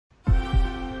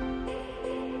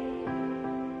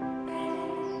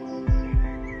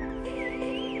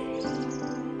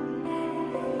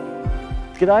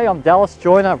G'day, I'm Dallas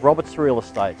Joyner of Roberts Real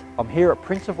Estate. I'm here at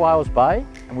Prince of Wales Bay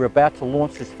and we're about to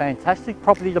launch this fantastic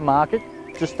property to market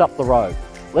just up the road.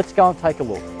 Let's go and take a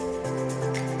look.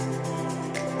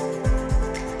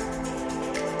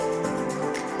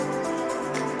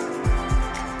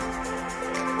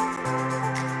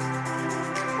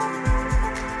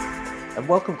 And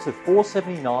welcome to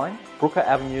 479 Brooker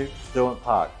Avenue, Derwent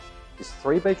Park. This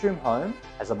 3-bedroom home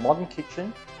has a modern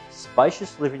kitchen,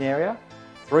 spacious living area,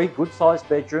 3 good-sized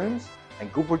bedrooms, and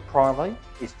Goodwood Primary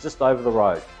is just over the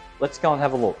road. Let's go and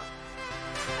have a look.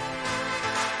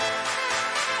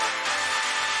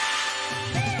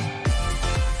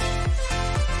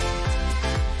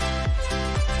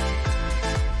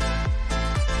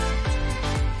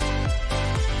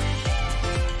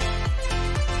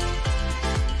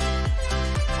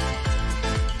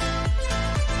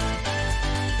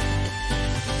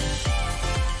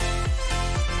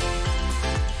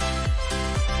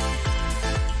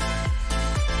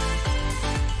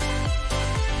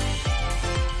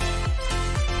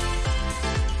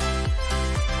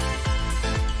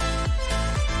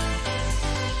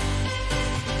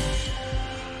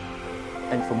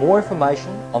 And for more information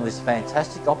on this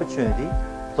fantastic opportunity,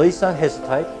 please don't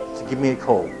hesitate to give me a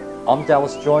call. I'm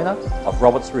Dallas Joyner of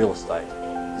Roberts Real Estate,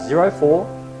 04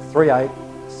 38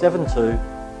 72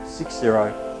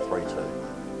 6032.